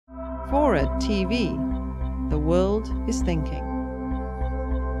FORA.tv. The world is thinking.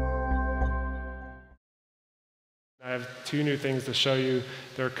 I have two new things to show you.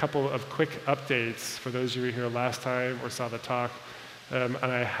 There are a couple of quick updates for those of you who were here last time or saw the talk. And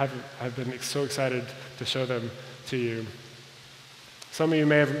I've been so excited to show them to you. Some of you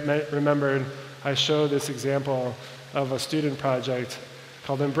may have remembered I showed this example of a student project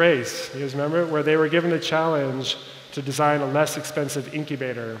called Embrace. You guys remember? Where they were given the challenge to design a less expensive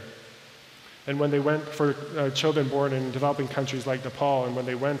incubator. And when they went for children born in developing countries like Nepal, and when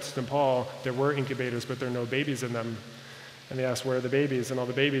they went to Nepal, there were incubators, but there were no babies in them. And they asked, where are the babies? And all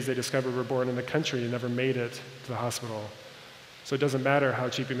the babies they discovered were born in the country and never made it to the hospital. So it doesn't matter how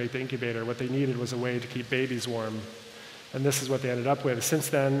cheap you make the incubator. What they needed was a way to keep babies warm. And this is what they ended up with. Since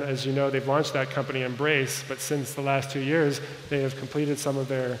then, as you know, they've launched that company, Embrace, but since the last 2 years, they have completed some of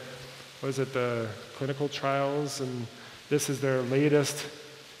their, the clinical trials, and this is their latest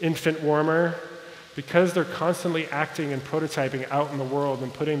infant warmer. Because they're constantly acting and prototyping out in the world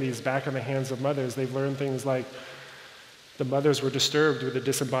and putting these back in the hands of mothers, they've learned things like the mothers were disturbed with a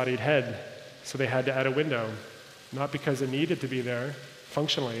disembodied head, so they had to add a window. Not because it needed to be there,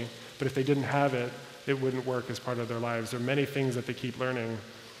 functionally, but if they didn't have it, it wouldn't work as part of their lives. There are many things that they keep learning.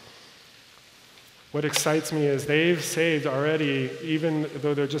 What excites me is they've saved already, even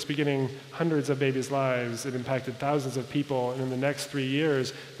though they're just beginning hundreds of babies' lives, it impacted thousands of people, and in the next 3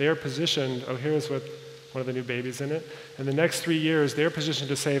 years, they are positioned, here's one of the new babies in it. In the next 3 years, they're positioned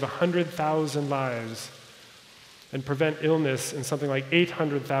to save 100,000 lives and prevent illness in something like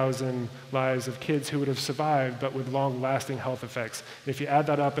 800,000 lives of kids who would have survived, but with long-lasting health effects. And if you add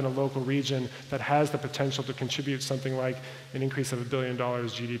that up in a local region that has the potential to contribute something like an increase of $1 billion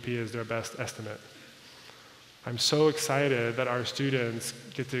GDP is their best estimate. I'm so excited that our students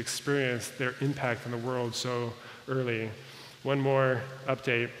get to experience their impact in the world so early. One more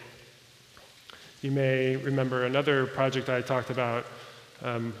update. You may remember another project I talked about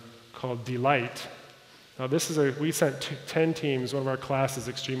called Delight. Now we sent 10 teams, one of our classes,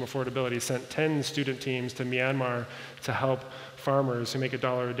 Extreme Affordability, sent 10 student teams to Myanmar to help farmers who make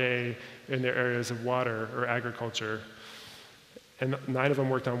 $1 a day in their areas of water or agriculture. And 9 of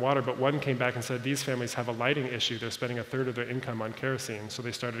them worked on water, but 1 came back and said, these families have a lighting issue. They're spending 1/3 of their income on kerosene. So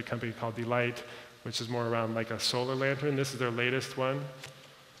they started a company called Delight, which is more around like a solar lantern. This is their latest one.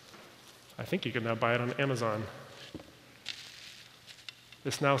 I think you can now buy it on Amazon.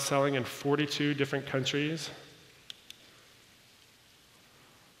 It's now selling in 42 different countries.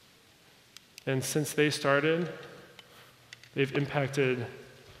 And since they started, they've impacted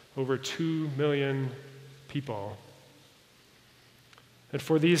over 2 million people. And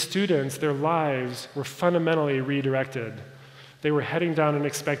for these students, their lives were fundamentally redirected. They were heading down an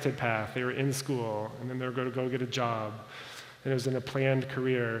expected path. They were in school, and then they were going to go get a job. And it was in a planned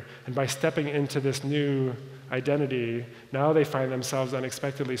career. And by stepping into this new identity, now they find themselves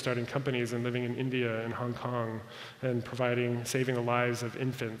unexpectedly starting companies and living in India and Hong Kong and saving the lives of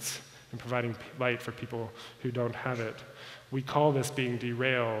infants and providing light for people who don't have it. We call this being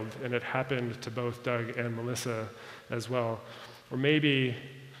derailed, and it happened to both Doug and Melissa as well. Or maybe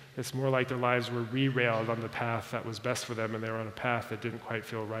it's more like their lives were re-railed on the path that was best for them, and they were on a path that didn't quite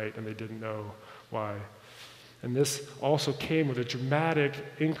feel right, and they didn't know why. And this also came with a dramatic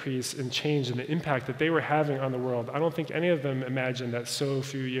increase in change and the impact that they were having on the world. I don't think any of them imagined that so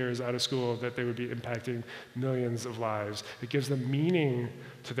few years out of school that they would be impacting millions of lives. It gives them meaning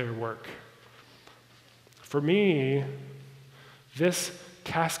to their work. For me, this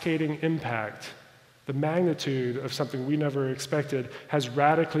cascading impact, the magnitude of something we never expected, has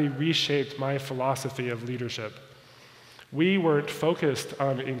radically reshaped my philosophy of leadership. We weren't focused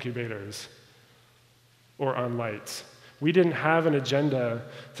on incubators or on lights. We didn't have an agenda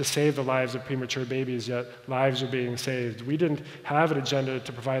to save the lives of premature babies, yet lives are being saved. We didn't have an agenda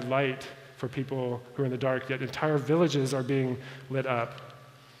to provide light for people who are in the dark, yet entire villages are being lit up.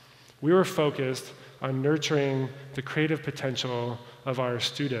 We were focused on nurturing the creative potential of our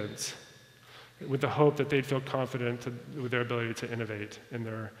students with the hope that they'd feel confident with their ability to innovate in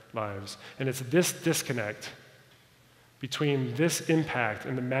their lives. And it's this disconnect between this impact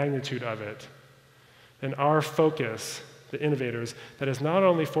and the magnitude of it and our focus, the innovators, that has not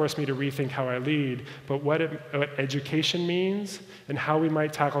only forced me to rethink how I lead, but what education means and how we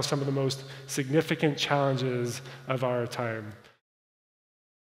might tackle some of the most significant challenges of our time.